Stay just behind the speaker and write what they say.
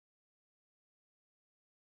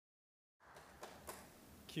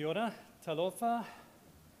Kia ora, talofa,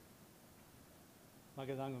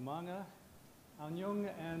 magadangumanga, annyeong,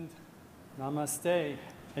 and namaste.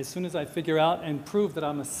 As soon as I figure out and prove that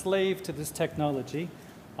I'm a slave to this technology,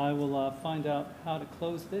 I will find out how to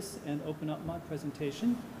close this and open up my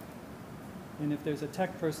presentation. And if there's a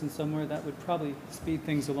tech person somewhere, that would probably speed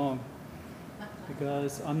things along,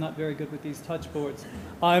 because I'm not very good with these touch boards.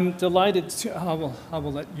 I'm delighted to, I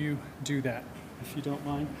will let you do that, if you don't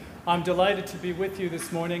mind. I'm delighted to be with you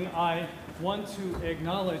this morning. I want to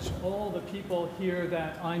acknowledge all the people here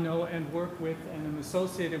that I know and work with and am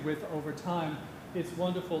associated with over time. It's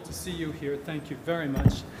wonderful to see you here. Thank you very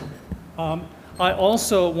much. I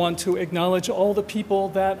also want to acknowledge all the people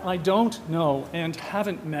that I don't know and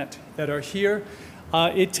haven't met that are here.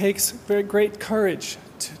 It takes very great courage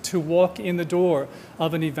to walk in the door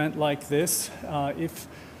of an event like this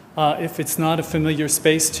if it's not a familiar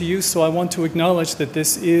space to you. So I want to acknowledge that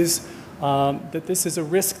this is a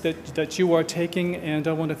risk that you are taking, and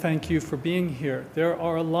I want to thank you for being here. There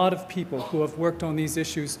are a lot of people who have worked on these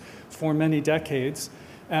issues for many decades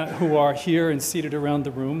who are here and seated around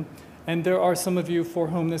the room. And there are some of you for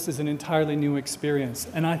whom this is an entirely new experience.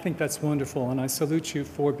 And I think that's wonderful, and I salute you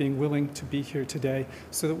for being willing to be here today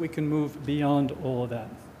so that we can move beyond all of that.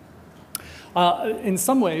 In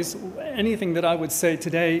some ways, anything that I would say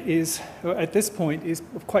today is, at this point, is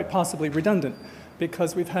quite possibly redundant,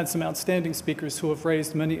 because we've had some outstanding speakers who have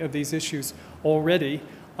raised many of these issues already.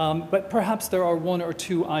 But perhaps there are one or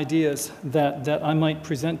two ideas that I might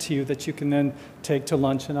present to you that you can then take to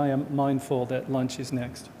lunch, and I am mindful that lunch is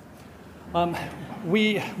next.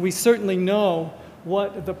 We certainly know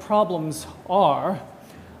what the problems are,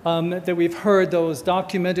 that we've heard those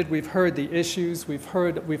documented, we've heard the issues, we've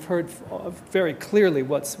heard very clearly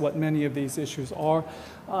what many of these issues are,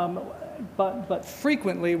 but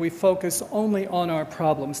frequently we focus only on our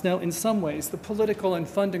problems. Now, in some ways, the political and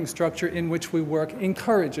funding structure in which we work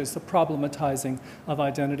encourages the problematizing of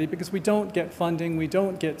identity, because we don't get funding, we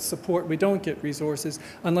don't get support, we don't get resources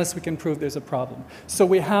unless we can prove there's a problem. So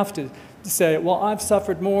we have to say, well, I've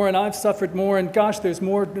suffered more, and gosh, there's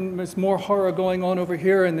more horror going on over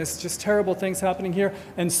here, and there's just terrible things happening here,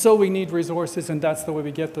 and so we need resources, and that's the way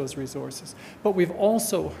we get those resources. But we've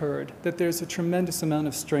also heard that there's a tremendous amount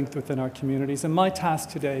of strength within our communities, and my task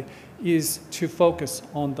today is to focus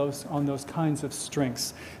on those kinds of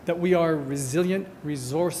strengths, that we are resilient,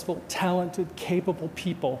 resourceful, talented, capable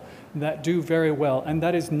people that do very well. And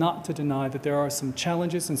that is not to deny that there are some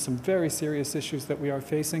challenges and some very serious issues that we are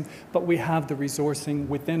facing, but we have the resourcing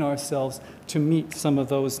within ourselves to meet some of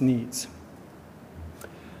those needs.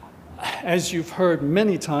 As you've heard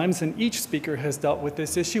many times, and each speaker has dealt with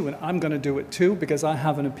this issue, and I'm going to do it too because I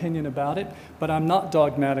have an opinion about it, but I'm not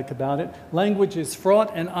dogmatic about it. Language is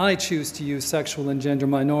fraught, and I choose to use sexual and gender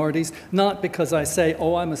minorities, not because I say,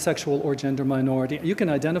 oh, I'm a sexual or gender minority. You can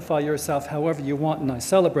identify yourself however you want, and I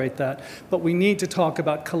celebrate that, but we need to talk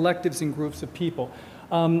about collectives and groups of people.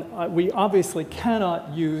 We obviously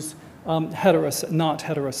cannot use not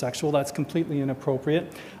heterosexual. That's completely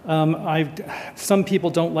inappropriate. Some people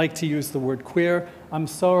don't like to use the word queer. I'm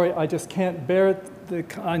sorry, I just can't bear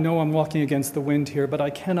I know I'm walking against the wind here, but I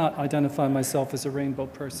cannot identify myself as a rainbow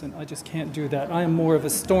person. I just can't do that. I am more of a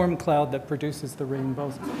storm cloud that produces the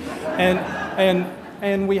rainbows.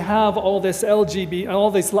 And we have all this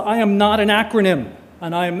LGBT, I am not an acronym.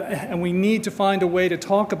 And we need to find a way to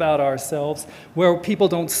talk about ourselves where people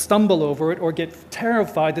don't stumble over it or get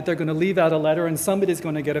terrified that they're going to leave out a letter and somebody's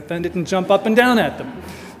going to get offended and jump up and down at them.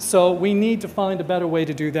 So we need to find a better way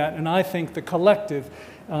to do that, and I think the collective,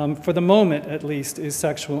 for the moment at least, is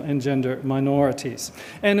sexual and gender minorities.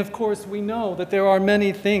 And of course, we know that there are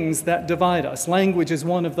many things that divide us. Language is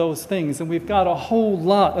one of those things, and we've got a whole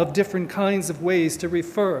lot of different kinds of ways to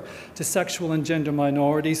refer to sexual and gender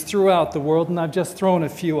minorities throughout the world, and I've just thrown a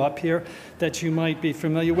few up here that you might be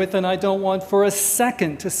familiar with, and I don't want for a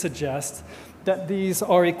second to suggest that these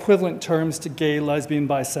are equivalent terms to gay, lesbian,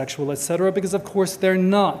 bisexual, etc., because of course they're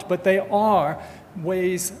not, but they are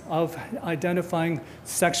ways of identifying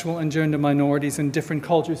sexual and gender minorities in different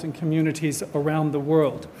cultures and communities around the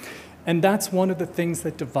world. And that's one of the things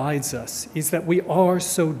that divides us, is that we are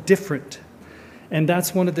so different. And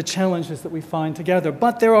that's one of the challenges that we find together.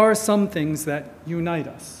 But there are some things that unite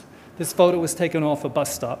us. This photo was taken off a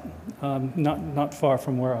bus stop, not far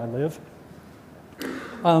from where I live.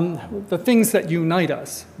 The things that unite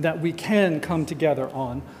us, that we can come together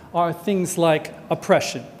on, are things like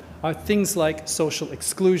oppression, are things like social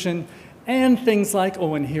exclusion, And things like,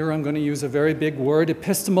 oh, and here I'm going to use a very big word,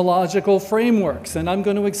 epistemological frameworks, and I'm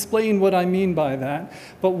going to explain what I mean by that.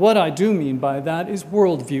 But what I do mean by that is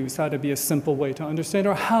worldviews, how to be a simple way to understand,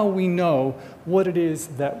 or how we know what it is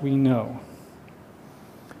that we know.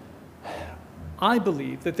 I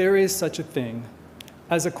believe that there is such a thing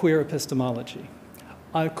as a queer epistemology,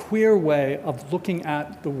 a queer way of looking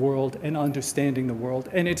at the world and understanding the world,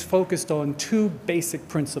 and it's focused on two basic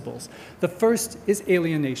principles. The first is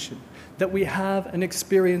alienation, that we have an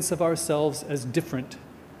experience of ourselves as different.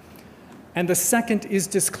 And the second is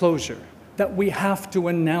disclosure, that we have to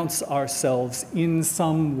announce ourselves in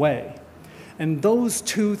some way. And those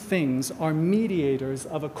two things are mediators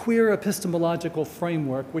of a queer epistemological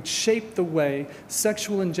framework which shape the way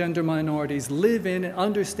sexual and gender minorities live in and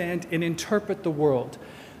understand and interpret the world.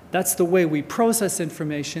 That's the way we process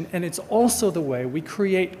information, and it's also the way we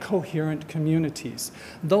create coherent communities.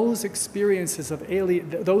 Those experiences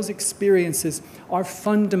are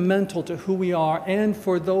fundamental to who we are, and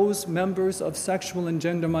for those members of sexual and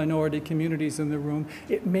gender minority communities in the room,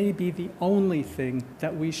 it may be the only thing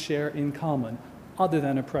that we share in common, other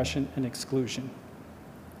than oppression and exclusion.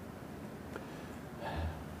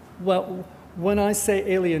 Well, when I say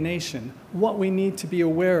alienation, what we need to be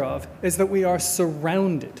aware of is that we are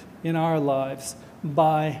surrounded in our lives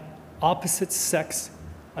by opposite sex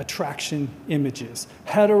attraction images,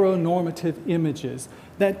 heteronormative images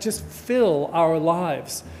that just fill our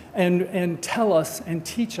lives and tell us and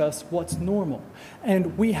teach us what's normal.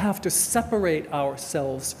 And we have to separate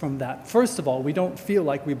ourselves from that. First of all, we don't feel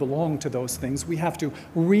like we belong to those things. We have to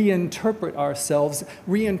reinterpret ourselves,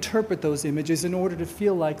 reinterpret those images in order to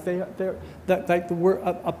feel like that we're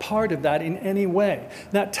a part of that in any way.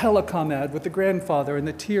 That telecom ad with the grandfather and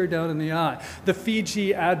the tear down in the eye, the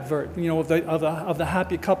Fiji advert, you know, of the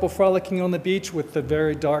happy couple frolicking on the beach with the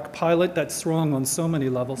very dark pilot. That's wrong on so many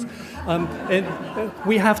levels. And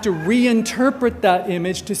we have to reinterpret that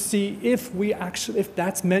image to see if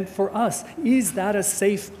that's meant for us. Is that a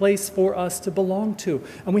safe place for us to belong to?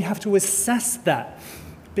 And we have to assess that,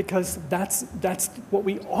 because that's what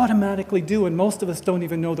we automatically do, and most of us don't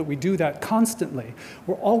even know that we do that constantly.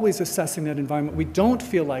 We're always assessing that environment. We don't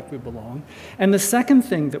feel like we belong. And the second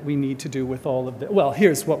thing that we need to do with all of that, well,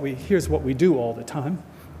 here's what we do all the time.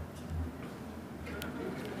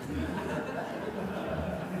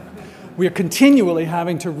 We are continually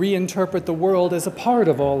having to reinterpret the world as a part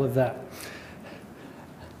of all of that.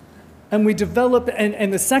 And we develop,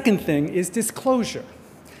 and the second thing is disclosure.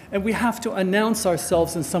 And we have to announce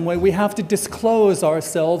ourselves in some way. We have to disclose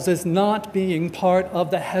ourselves as not being part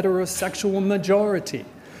of the heterosexual majority.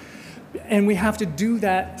 And we have to do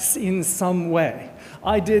that in some way.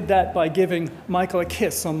 I did that by giving Michael a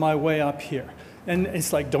kiss on my way up here. And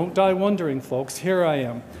it's like, don't die wondering, folks, here I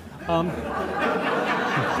am.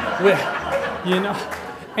 You know,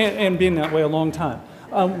 and been that way a long time.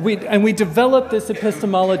 We developed this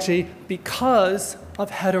epistemology because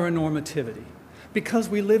of heteronormativity, because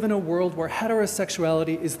we live in a world where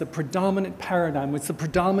heterosexuality is the predominant paradigm.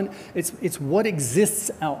 It's what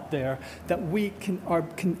exists out there that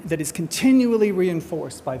that is continually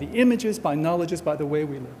reinforced by the images, by knowledges, by the way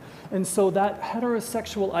we live. And so that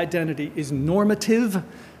heterosexual identity is normative,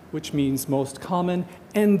 which means most common,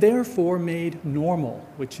 and therefore made normal,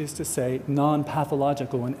 which is to say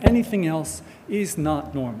non-pathological, and anything else is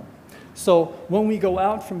not normal. So when we go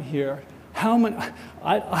out from here,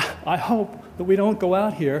 I hope that we don't go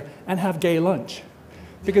out here and have gay lunch,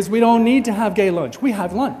 because we don't need to have gay lunch. We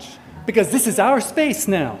have lunch, because this is our space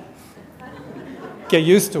now. Get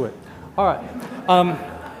used to it. All right.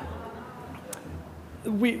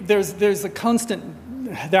 There's a constant.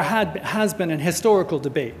 There has been a historical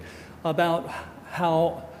debate about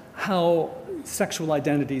how sexual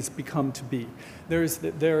identities become to be.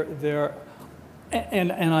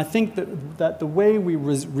 And I think that the way we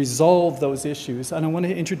resolve those issues, and I want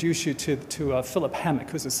to introduce you to Philip Hammock,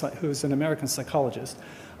 who's an American psychologist,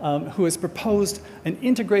 who has proposed an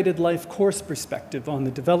integrated life course perspective on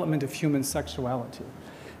the development of human sexuality.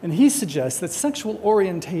 And he suggests that sexual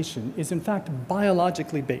orientation is in fact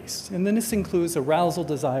biologically based, and then this includes arousal,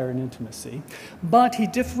 desire, and intimacy, but he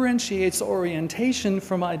differentiates orientation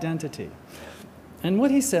from identity. And what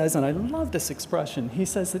he says, and I love this expression, he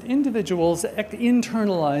says that individuals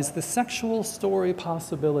internalize the sexual story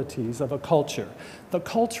possibilities of a culture, the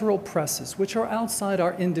cultural presses, which are outside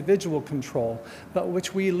our individual control, but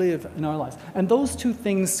which we live in our lives. And those two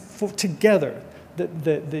things together,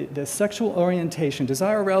 the sexual orientation,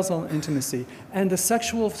 desire, arousal, and intimacy, and the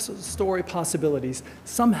sexual story possibilities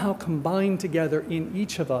somehow combine together in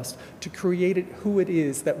each of us to create who it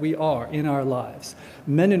is that we are in our lives.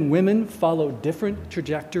 Men and women follow different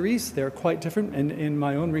trajectories. They're quite different, and in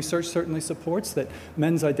my own research certainly supports that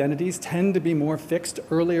men's identities tend to be more fixed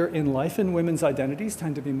earlier in life, and women's identities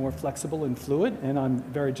tend to be more flexible and fluid, and I'm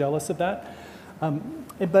very jealous of that.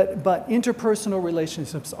 But interpersonal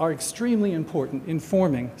relationships are extremely important in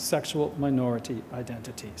forming sexual minority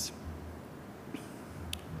identities.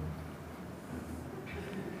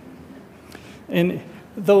 And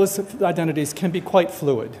those identities can be quite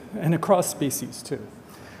fluid, and across species too.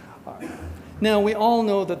 Now, we all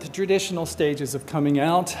know that the traditional stages of coming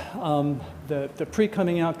out, the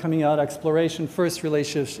pre-coming out, exploration, first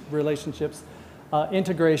relationships,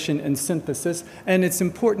 integration and synthesis, and it's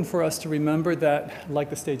important for us to remember that, like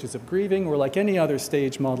the stages of grieving or like any other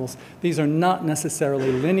stage models, these are not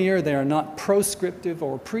necessarily linear, they are not proscriptive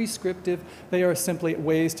or prescriptive, they are simply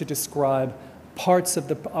ways to describe parts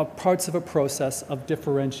of a process of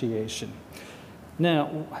differentiation.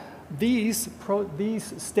 Now, these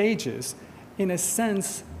stages, in a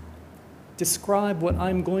sense, describe what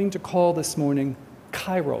I'm going to call this morning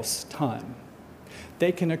Kairos time.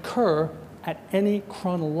 They can occur at any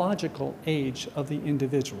chronological age of the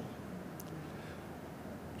individual.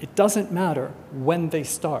 It doesn't matter when they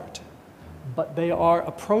start, but they are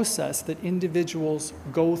a process that individuals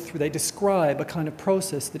go through. They describe a kind of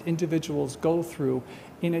process that individuals go through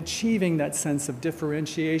in achieving that sense of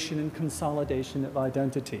differentiation and consolidation of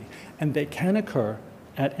identity, and they can occur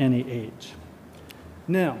at any age.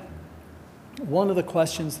 Now, one of the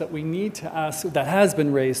questions that we need to ask, that has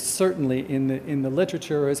been raised certainly in the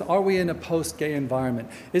literature, is, are we in a post-gay environment?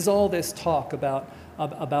 Is all this talk about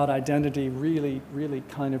identity really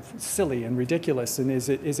kind of silly and ridiculous, and is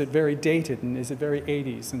it very dated, and is it very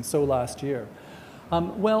 80s, and so last year?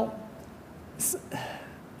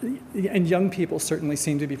 And young people certainly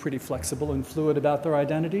seem to be pretty flexible and fluid about their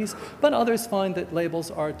identities, but others find that labels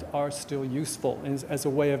are still useful as a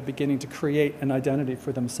way of beginning to create an identity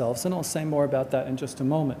for themselves, and I'll say more about that in just a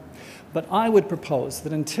moment. But I would propose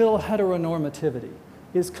that until heteronormativity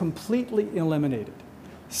is completely eliminated,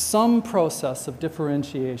 some process of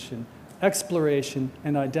differentiation, exploration,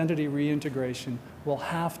 and identity reintegration will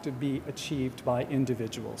have to be achieved by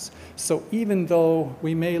individuals. So even though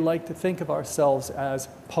we may like to think of ourselves as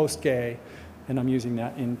post-gay, and I'm using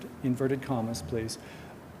that in inverted commas, please,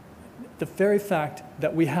 the very fact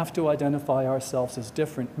that we have to identify ourselves as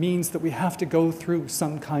different means that we have to go through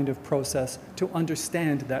some kind of process to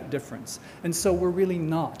understand that difference. And so we're really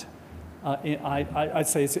not. I'd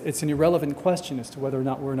say it's an irrelevant question as to whether or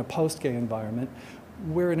not we're in a post-gay environment.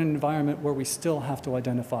 We're in an environment where we still have to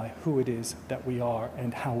identify who it is that we are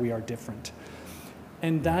and how we are different.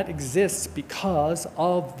 And that exists because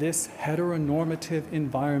of this heteronormative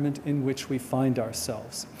environment in which we find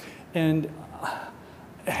ourselves. And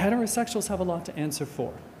heterosexuals have a lot to answer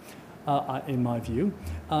for, in my view.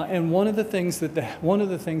 And one of the things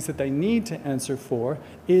that they need to answer for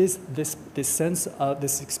is this sense of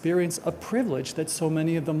this experience of privilege that so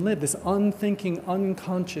many of them live, this unthinking,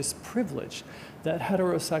 unconscious privilege that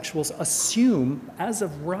heterosexuals assume as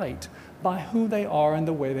of right by who they are and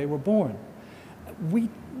the way they were born.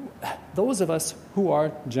 Those of us who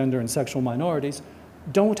are gender and sexual minorities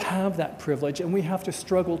don't have that privilege, and we have to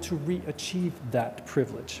struggle to re-achieve that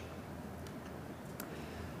privilege.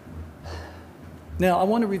 Now, I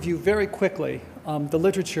want to review very quickly the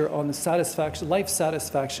literature on the life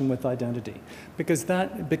satisfaction with identity, because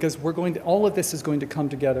all of this is going to come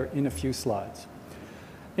together in a few slides.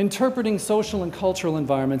 Interpreting social and cultural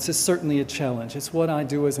environments is certainly a challenge. It's what I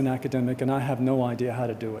do as an academic, and I have no idea how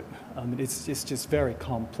to do it. It's just very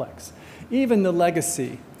complex. Even the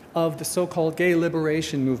legacy of the so-called gay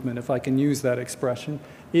liberation movement, if I can use that expression,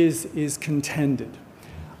 is contended.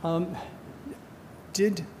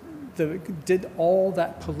 Did all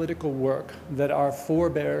that political work that our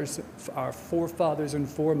forebears, our forefathers and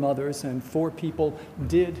foremothers and forepeople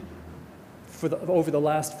did over the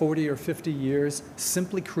last 40 or 50 years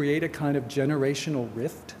simply create a kind of generational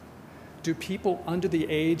rift? Do people under the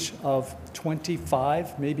age of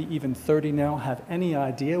 25, maybe even 30 now, have any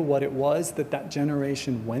idea what it was that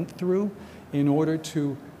generation went through in order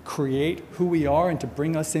to create who we are and to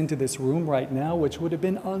bring us into this room right now, which would have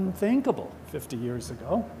been unthinkable 50 years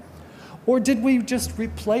ago? Or did we just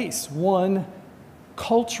replace one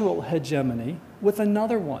cultural hegemony with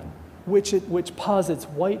another one, which posits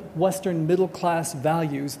white Western middle-class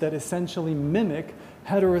values that essentially mimic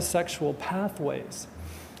heterosexual pathways?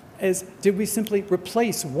 Did we simply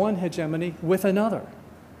replace one hegemony with another?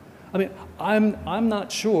 I mean, I'm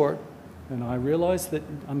not sure, and I realize that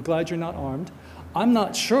I'm glad you're not armed, I'm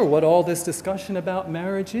not sure what all this discussion about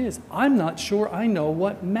marriage is. I'm not sure I know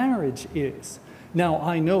what marriage is. Now,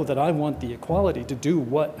 I know that I want the equality to do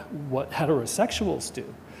what heterosexuals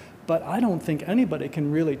do, but I don't think anybody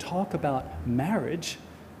can really talk about marriage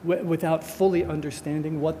without fully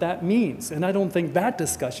understanding what that means. And I don't think that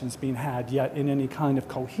discussion's been had yet in any kind of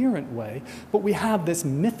coherent way, but we have this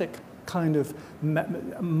mythic kind of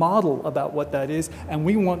model about what that is, and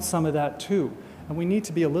we want some of that too. And we need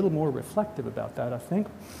to be a little more reflective about that, I think.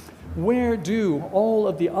 Where do all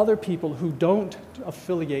of the other people who don't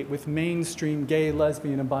affiliate with mainstream gay,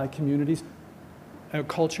 lesbian, and bi communities,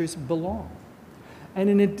 cultures belong?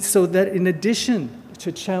 And so that in addition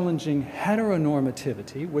to challenging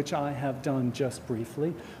heteronormativity, which I have done just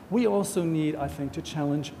briefly, we also need, I think, to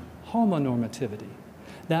challenge homonormativity.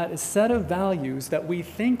 That is a set of values that we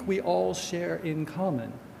think we all share in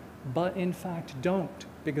common, but in fact don't,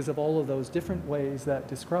 because of all of those different ways that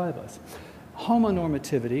describe us.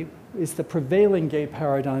 Homonormativity is the prevailing gay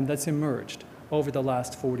paradigm that's emerged over the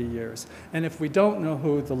last 40 years. And if we don't know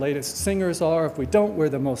who the latest singers are, if we don't wear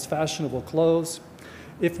the most fashionable clothes,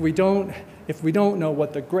 if we don't know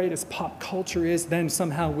what the greatest pop culture is, then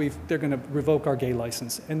somehow they're going to revoke our gay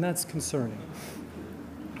license, and that's concerning.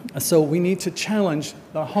 So we need to challenge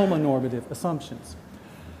the homonormative assumptions.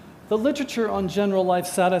 The literature on general life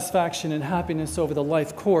satisfaction and happiness over the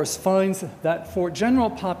life course finds that for general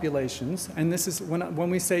populations, and this is when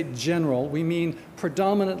we say general, we mean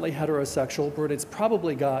predominantly heterosexual, but it's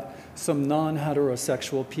probably got some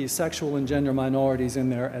non-heterosexual, p-sexual, and gender minorities in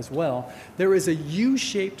there as well. There is a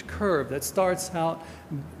U-shaped curve that starts out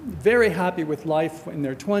very happy with life in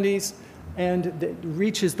their 20s, and it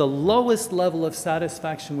reaches the lowest level of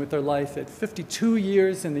satisfaction with their life at 52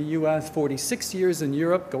 years in the US, 46 years in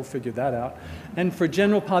Europe, go figure that out, and for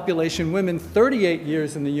general population women, 38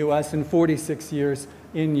 years in the US and 46 years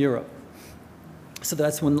in Europe. So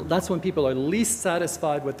that's when people are least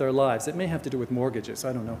satisfied with their lives. It may have to do with mortgages,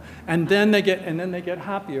 I don't know. And then they get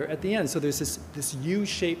happier at the end. So there's this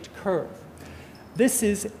U-shaped curve. This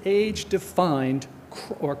is age-defined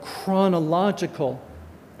or chronological,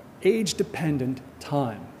 age-dependent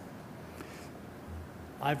time.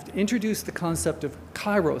 I've introduced the concept of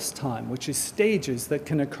kairos time, which is stages that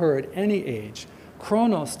can occur at any age.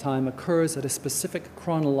 Chronos time occurs at a specific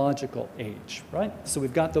chronological age, right? So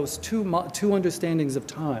we've got those two understandings of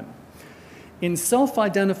time. In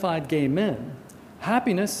self-identified gay men,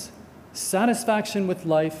 happiness, satisfaction with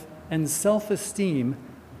life, and self-esteem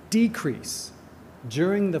decrease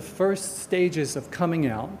during the first stages of coming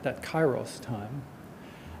out, that kairos time,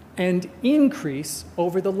 and increase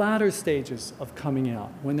over the latter stages of coming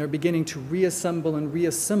out, when they're beginning to reassemble and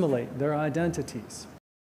reassimilate their identities.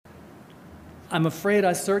 I'm afraid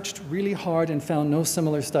I searched really hard and found no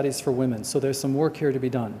similar studies for women, so there's some work here to be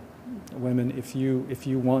done. Women, if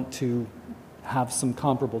you want to have some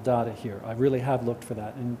comparable data here. I really have looked for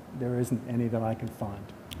that, and there isn't any that I can find.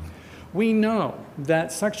 We know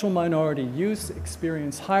that sexual minority youth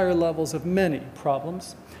experience higher levels of many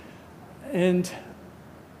problems, and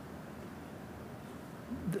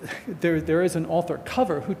there is an author,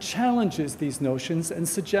 Cover, who challenges these notions and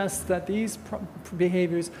suggests that these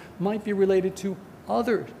behaviors might be related to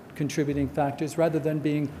other contributing factors rather than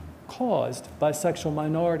being caused by sexual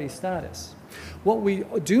minority status. What we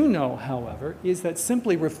do know, however, is that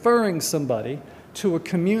simply referring somebody to a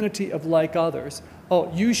community of like others, oh,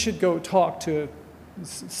 you should go talk to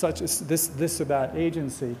such as this or that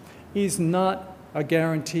agency, is not a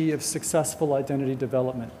guarantee of successful identity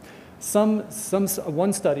development.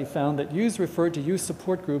 One study found that youths referred to youth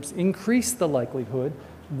support groups increased the likelihood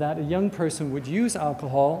that a young person would use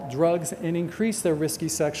alcohol, drugs, and increase their risky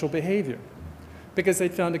sexual behavior because they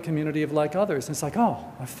found a community of like others. And it's like, oh,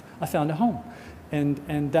 I found a home.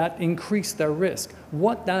 And that increased their risk.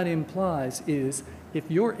 What that implies is if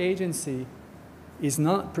your agency is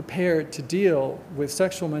not prepared to deal with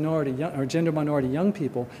sexual minority or gender minority young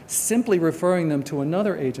people, simply referring them to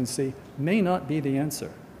another agency may not be the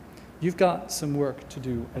answer. You've got some work to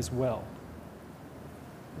do as well.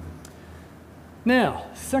 Now,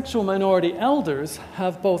 sexual minority elders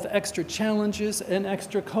have both extra challenges and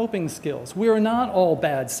extra coping skills. We are not all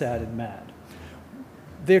bad, sad, and mad.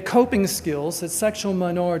 The coping skills that sexual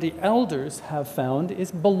minority elders have found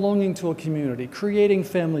is belonging to a community, creating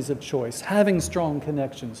families of choice, having strong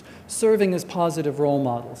connections, serving as positive role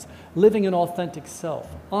models, living an authentic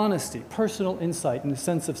self, honesty, personal insight and a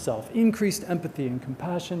sense of self, increased empathy and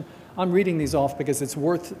compassion, I'm reading these off because it's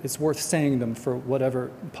worth saying them for whatever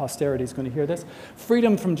posterity is going to hear this.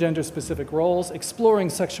 Freedom from gender-specific roles, exploring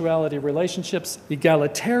sexuality relationships,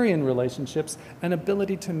 egalitarian relationships, and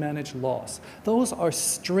ability to manage loss. Those are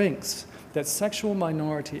strengths that sexual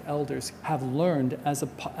minority elders have learned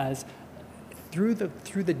through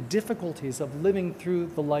the difficulties of living through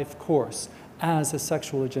the life course as a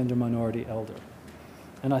sexual or gender minority elder.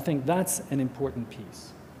 And I think that's an important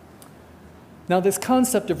piece. Now, this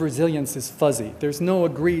concept of resilience is fuzzy. There's no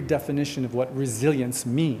agreed definition of what resilience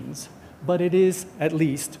means, but it is, at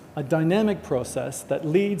least, a dynamic process that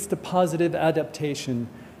leads to positive adaptation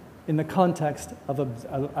in the context of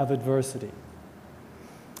adversity.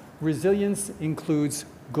 Resilience includes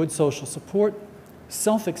good social support,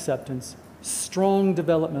 self-acceptance, strong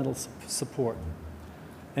developmental support.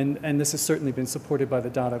 And this has certainly been supported by the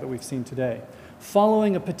data that we've seen today.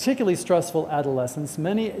 Following a particularly stressful adolescence,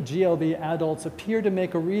 many GLB adults appear to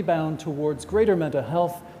make a rebound towards greater mental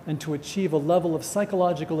health and to achieve a level of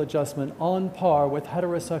psychological adjustment on par with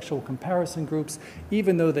heterosexual comparison groups,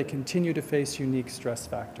 even though they continue to face unique stress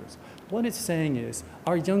factors. What it's saying is,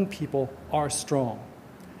 our young people are strong,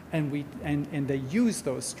 and they use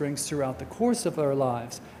those strengths throughout the course of their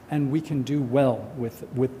lives, and we can do well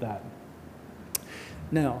with that.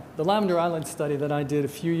 Now, the Lavender Island study that I did a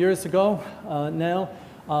few years ago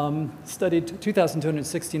studied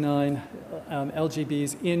 2,269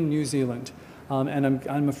 LGBs in New Zealand. And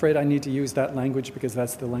I'm afraid I need to use that language because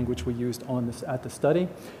that's the language we used at the study.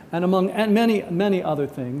 And among many other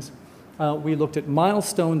things, we looked at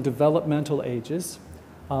milestone developmental ages.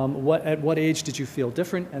 At what age did you feel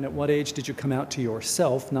different, and at what age did you come out to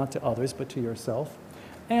yourself, not to others, but to yourself?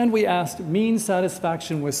 And we asked mean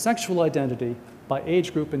satisfaction with sexual identity by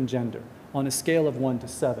age group and gender on a scale of 1 to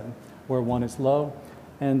 7, where 1 is low,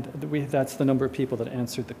 and that's the number of people that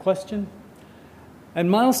answered the question.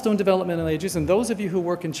 And milestone developmental ages, and those of you who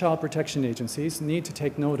work in child protection agencies need to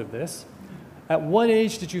take note of this. At what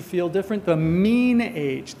age did you feel different? The mean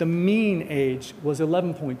age was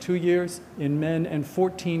 11.2 years in men and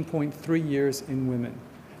 14.3 years in women.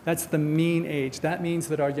 That's the mean age. That means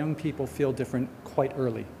that our young people feel different quite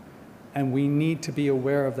early, and we need to be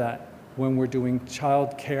aware of that when we're doing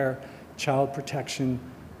child care, child protection,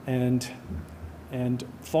 and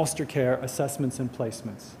foster care assessments and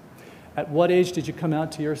placements. At what age did you come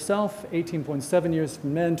out to yourself? 18.7 years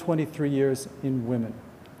in men, 23 years in women.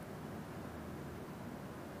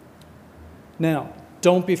 Now,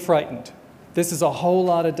 don't be frightened. This is a whole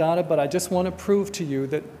lot of data, but I just want to prove to you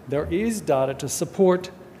that there is data to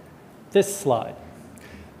support this slide.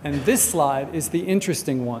 And this slide is the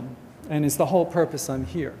interesting one, and is the whole purpose I'm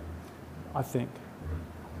here, I think.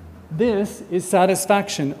 This is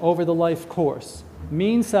satisfaction over the life course.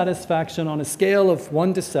 Mean satisfaction on a scale of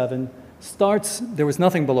 1 to 7 starts, there was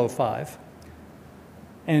nothing below 5,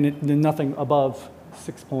 and nothing above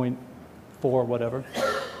 6.4, whatever.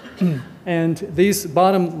 And these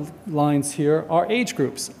bottom lines here are age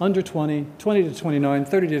groups, under 20, 20 to 29,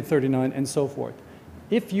 30 to 39, and so forth.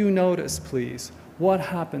 If you notice, please, what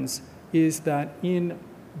happens is that in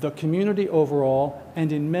the community overall,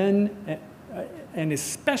 and in men, and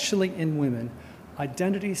especially in women,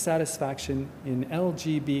 identity satisfaction in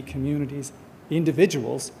LGB communities,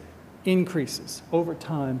 individuals, increases over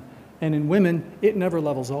time. And in women, it never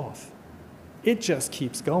levels off. It just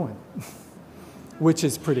keeps going, which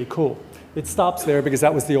is pretty cool. It stops there because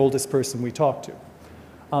that was the oldest person we talked to.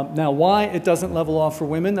 Now, why it doesn't level off for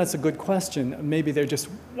women, that's a good question. Maybe they're just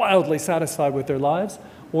wildly satisfied with their lives,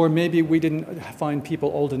 or maybe we didn't find people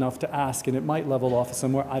old enough to ask and it might level off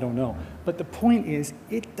somewhere, I don't know. But the point is,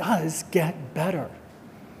 it does get better.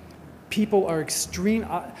 People are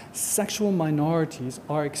sexual minorities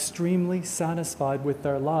are extremely satisfied with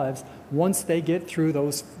their lives once they get through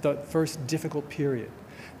the first difficult period.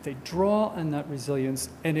 They draw on that resilience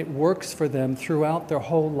and it works for them throughout their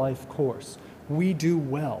whole life course. We do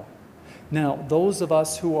well. Now, those of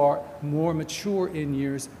us who are more mature in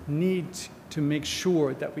years need to make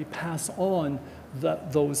sure that we pass on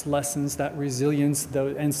those lessons, that resilience,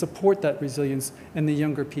 and support that resilience in the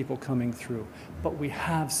younger people coming through. But we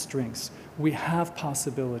have strengths, we have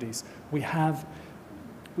possibilities, we have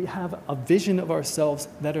a vision of ourselves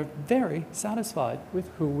that are very satisfied with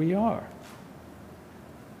who we are.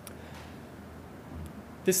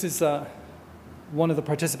 This is one of the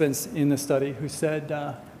participants in the study who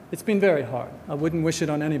said, it's been very hard. I wouldn't wish it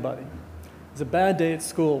on anybody. It was a bad day at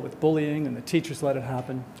school with bullying and the teachers let it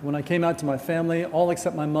happen. When I came out to my family, all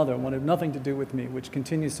except my mother wanted nothing to do with me, which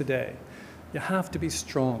continues today. You have to be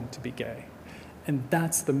strong to be gay. And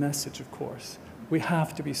that's the message, of course. We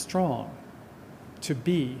have to be strong to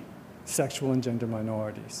be sexual and gender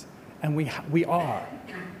minorities. And we are,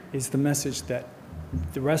 is the message that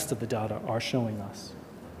the rest of the data are showing us.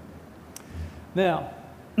 Now,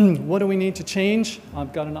 what do we need to change?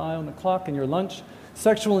 I've got an eye on the clock and your lunch.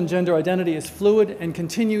 Sexual and gender identity is fluid and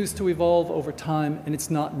continues to evolve over time, and it's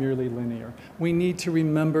not merely linear. We need to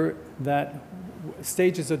remember that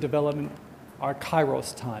stages of development are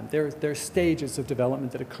kairos time. They're stages of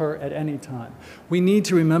development that occur at any time. We need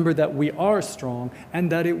to remember that we are strong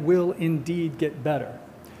and that it will indeed get better.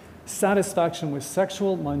 Satisfaction with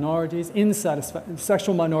sexual minorities,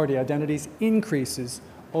 sexual minority identities increases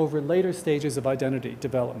over later stages of identity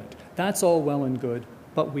development. That's all well and good,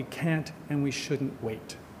 but we can't and we shouldn't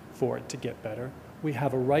wait for it to get better. We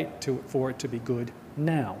have a right for it to be good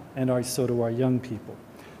now, and so do our young people.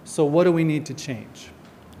 So what do we need to change?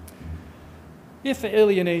 If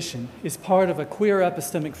alienation is part of a queer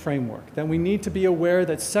epistemic framework, then we need to be aware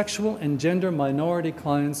that sexual and gender minority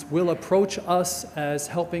clients will approach us as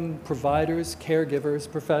helping providers,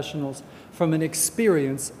 caregivers, professionals from an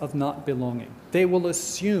experience of not belonging. They will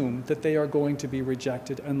assume that they are going to be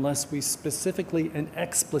rejected unless we specifically and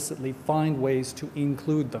explicitly find ways to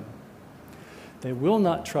include them. They will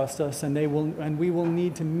not trust us, and they will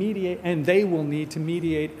need to mediate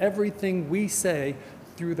everything we say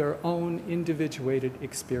through their own individuated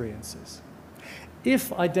experiences.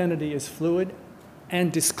 If identity is fluid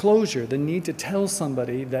and disclosure, the need to tell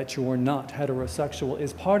somebody that you're not heterosexual,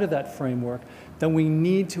 is part of that framework, then we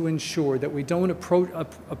need to ensure that we don't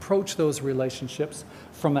approach those relationships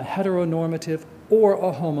from a heteronormative or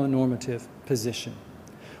a homonormative position.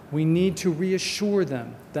 We need to reassure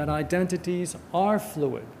them that identities are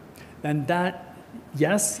fluid and that,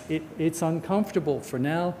 yes, it's uncomfortable for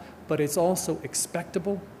now, but it's also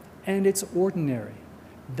expectable and it's ordinary.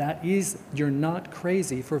 That is, you're not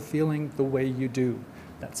crazy for feeling the way you do.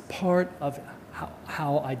 That's part of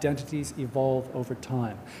how identities evolve over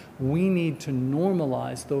time. We need to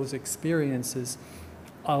normalize those experiences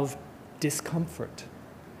of discomfort,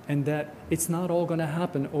 and that it's not all going to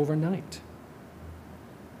happen overnight.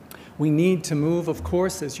 We need to move, of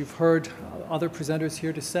course, as you've heard other presenters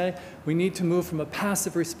here to say, we need to move from a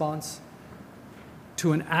passive response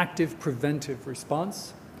to an active preventive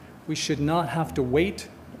response. We should not have to wait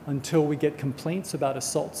until we get complaints about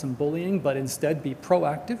assaults and bullying, but instead be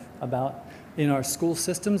proactive in our school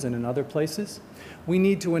systems and in other places. We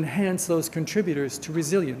need to enhance those contributors to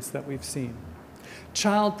resilience that we've seen.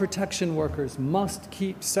 Child protection workers must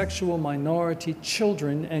keep sexual minority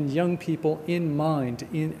children and young people in mind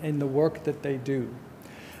in the work that they do.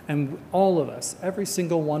 And all of us, every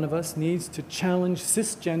single one of us, needs to challenge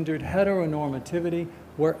cisgendered heteronormativity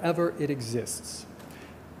wherever it exists.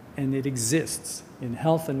 And it exists in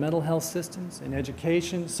health and mental health systems, in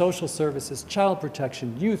education, social services, child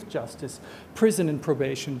protection, youth justice, prison and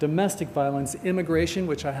probation, domestic violence, immigration,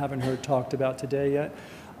 which I haven't heard talked about today yet,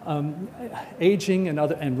 aging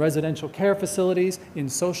and residential care facilities, in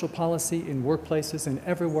social policy, in workplaces, and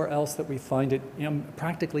everywhere else that we find it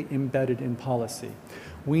practically embedded in policy.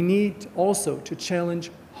 We need also to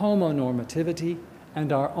challenge homonormativity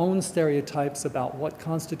and our own stereotypes about what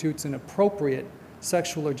constitutes an appropriate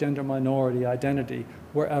sexual or gender minority identity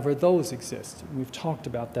wherever those exist. And we've talked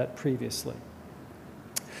about that previously.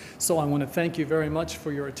 So I want to thank you very much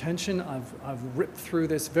for your attention. I've ripped through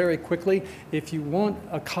this very quickly. If you want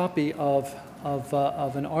a copy of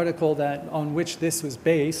an article on which this was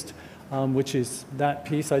based, which is that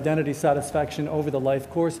piece, Identity Satisfaction Over the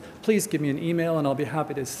Life Course, please give me an email and I'll be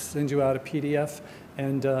happy to send you out a PDF.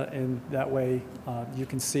 And that way you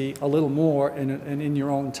can see a little more and in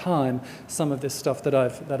your own time some of this stuff that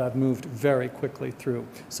I've moved very quickly through.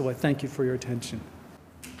 So I thank you for your attention.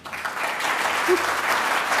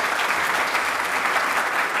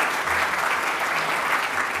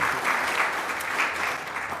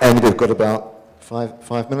 And we've got about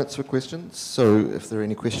five minutes for questions. So if there are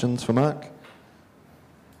any questions for Mark,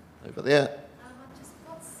 over there.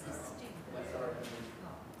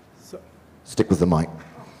 Stick with the mic.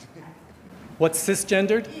 What's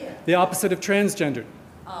cisgendered? The opposite of transgendered.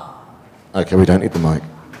 Okay, we don't need the mic.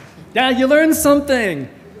 Yeah, you learned something.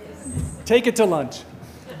 Take it to lunch.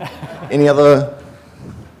 Any other?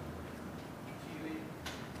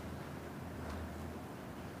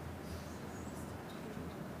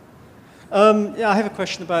 Yeah, I have a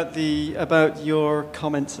question about your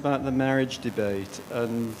comments about the marriage debate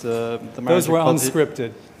and the marriage. Those were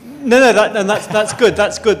unscripted. No, that's good.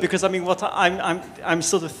 That's good because I mean, what I'm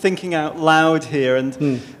sort of thinking out loud here,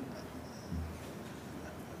 and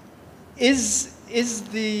is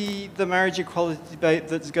the marriage equality debate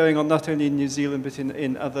that's going on not only in New Zealand but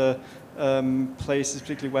in other places,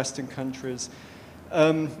 particularly Western countries,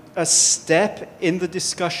 a step in the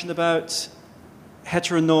discussion about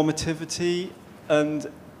heteronormativity? And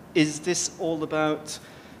is this all about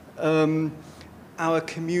our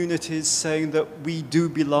communities saying that we do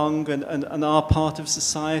belong and are part of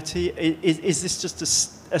society? Is this just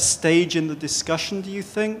a stage in the discussion, do you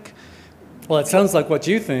think? Well, it sounds like what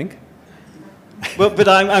you think. Well, but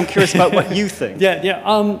I'm curious about what you think.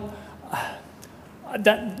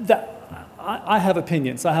 I have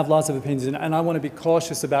opinions. I have lots of opinions, and I want to be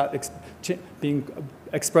cautious about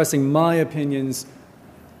expressing my opinions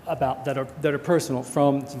about that are personal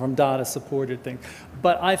from data-supported things.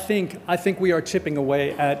 But I think we are chipping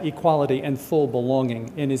away at equality and full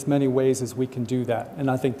belonging in as many ways as we can do that, and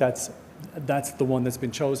I think that's the one that's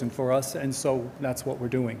been chosen for us, and so that's what we're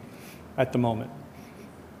doing at the moment.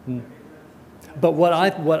 But what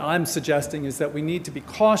I'm suggesting is that we need to be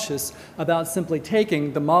cautious about simply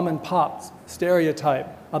taking the mom and pop stereotype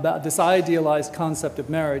about this idealized concept of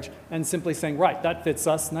marriage and simply saying, right, that fits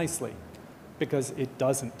us nicely, because it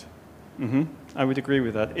doesn't. Mm-hmm. I would agree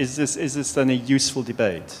with that. Is this then a useful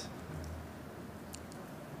debate?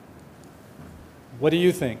 What do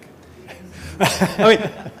you think? I mean,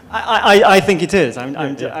 I think it is.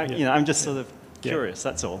 I'm just sort of curious.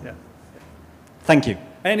 That's all. Yeah. Thank you.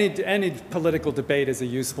 Any political debate is a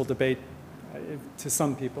useful debate to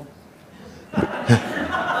some people. We've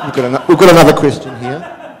got another question here.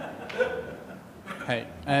 Hey,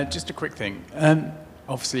 just a quick thing.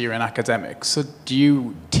 Obviously, you're an academic, so do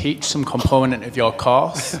you teach some component of your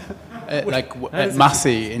course? At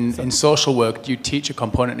Massey, in social work, do you teach a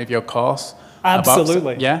component of your course?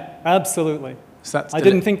 Absolutely. Yeah? Absolutely. So I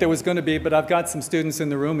didn't think there was going to be, but I've got some students in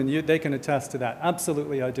the room, and they can attest to that.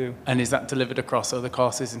 Absolutely, I do. And is that delivered across other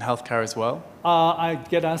courses in healthcare as well? I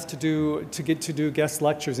get asked to do guest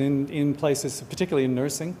lectures in places, particularly in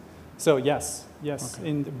nursing. So yes,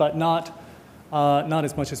 okay. But not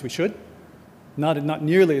as much as we should. Not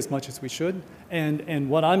nearly as much as we should. And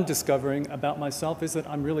what I'm discovering about myself is that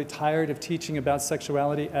I'm really tired of teaching about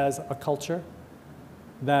sexuality as a culture.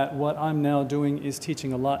 That what I'm now doing is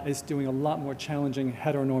doing a lot more challenging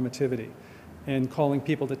heteronormativity and calling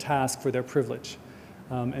people to task for their privilege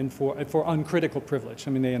and for uncritical privilege.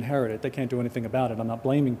 I mean, they inherit it. They can't do anything about it. I'm not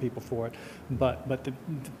blaming people for it. But the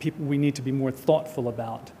people, we need to be more thoughtful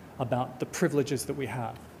about the privileges that we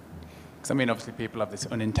have. Because, I mean, obviously people have this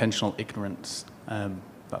unintentional ignorance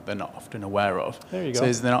that they're not often aware of. There you go. So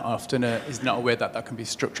is there not often is not a way that can be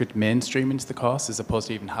structured mainstream into the course as opposed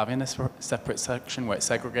to even having a separate section where it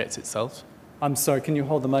segregates itself? I'm sorry, can you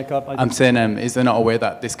hold the mic up? I'm saying, is there not a way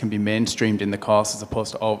that this can be mainstreamed in the course as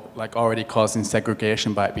opposed to already causing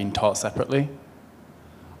segregation by it being taught separately?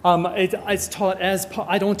 It's taught as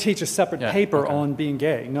I don't teach a separate paper on being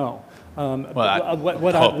gay. No. What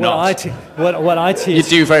I teach. You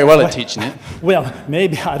do very well at teaching it. Well,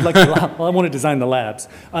 maybe I'd like to. Well, I want to design the labs.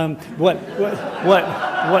 What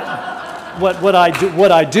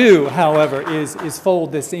I do, however, is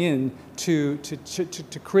fold this in to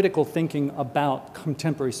critical thinking about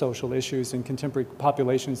contemporary social issues and contemporary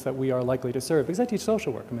populations that we are likely to serve. Because I teach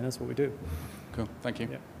social work. I mean, that's what we do. Cool. Thank you.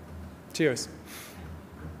 Yeah. Cheers.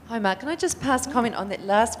 Hi, Mark. Can I just pass comment on that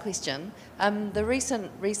last question? The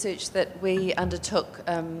recent research that we undertook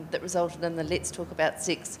that resulted in the Let's Talk About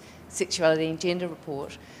Sex, Sexuality and Gender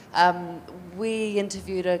report, we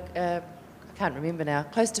interviewed, I can't remember now,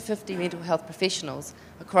 close to 50 mental health professionals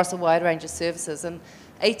across a wide range of services, and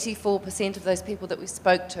 84% of those people that we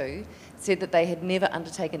spoke to said that they had never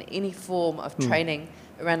undertaken any form of training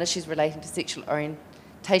around issues relating to sexual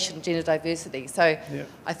orientation, gender diversity. So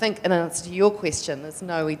I think in answer to your question is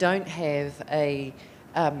no, we don't have a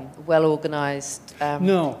well-organised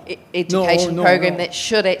education program that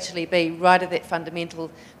should actually be right at that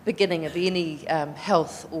fundamental beginning of any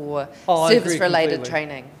health or service-related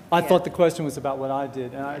training. I thought the question was about what I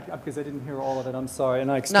did, and because I didn't hear all of it, I'm sorry,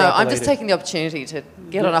 and I extrapolated. No, I'm just taking the opportunity to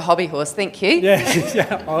get on a hobby horse. Thank you.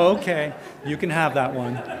 Yeah. Okay, you can have that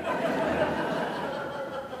one.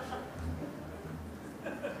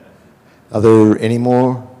 Are there any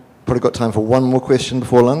more? Probably got time for one more question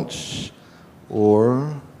before lunch,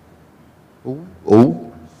 or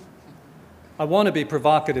I want to be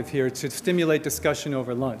provocative here to stimulate discussion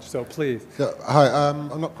over lunch, so please. Yeah, hi,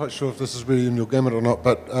 I'm not quite sure if this is really in your gamut or not,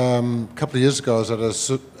 but a couple of years ago I was at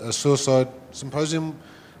a suicide symposium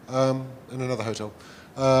in another hotel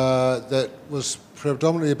that was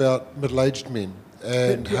predominantly about middle-aged men.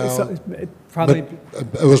 And how it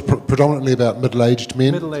was predominantly about middle-aged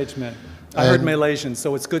men. Middle-aged men. I heard Malaysian,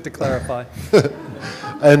 so it's good to clarify.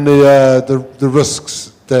 And the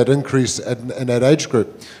risks that increase in that age group.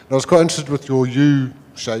 And I was quite interested with your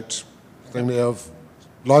U-shaped thing there of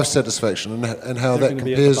life satisfaction and how They're that gonna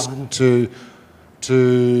be at the compares bottom.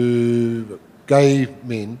 to gay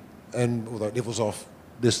men, and although it levels off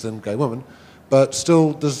less than gay women, but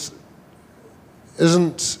still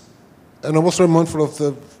isn't. And I'm also mindful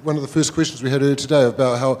of one of the first questions we had earlier today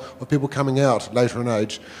about of people coming out later in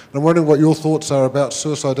age. And I'm wondering what your thoughts are about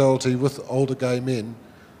suicidality with older gay men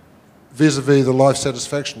vis-a-vis the life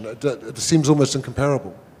satisfaction. It seems almost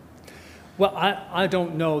incomparable. Well, I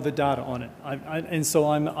don't know the data on it, and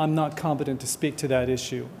so I'm not competent to speak to that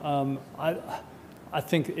issue. I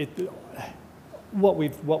think what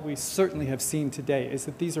we certainly have seen today is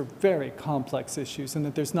that these are very complex issues, and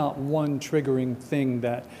that there's not one triggering thing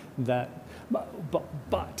but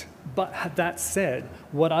that said,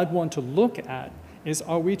 what I'd want to look at is,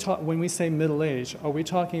 when we say middle age, are we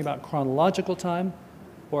talking about chronological time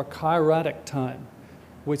or kairotic time,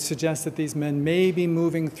 which suggests that these men may be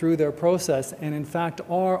moving through their process and in fact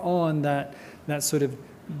are on that sort of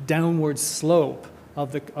downward slope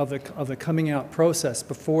of the coming out process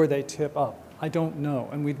before they tip up. I don't know,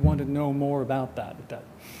 and we'd want to know more about that.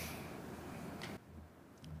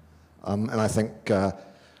 And I think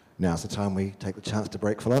now's the time we take the chance to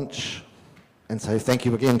break for lunch. And so thank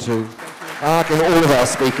you again to Mark and all of our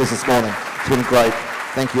speakers this morning. It's been great.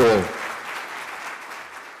 Thank you all.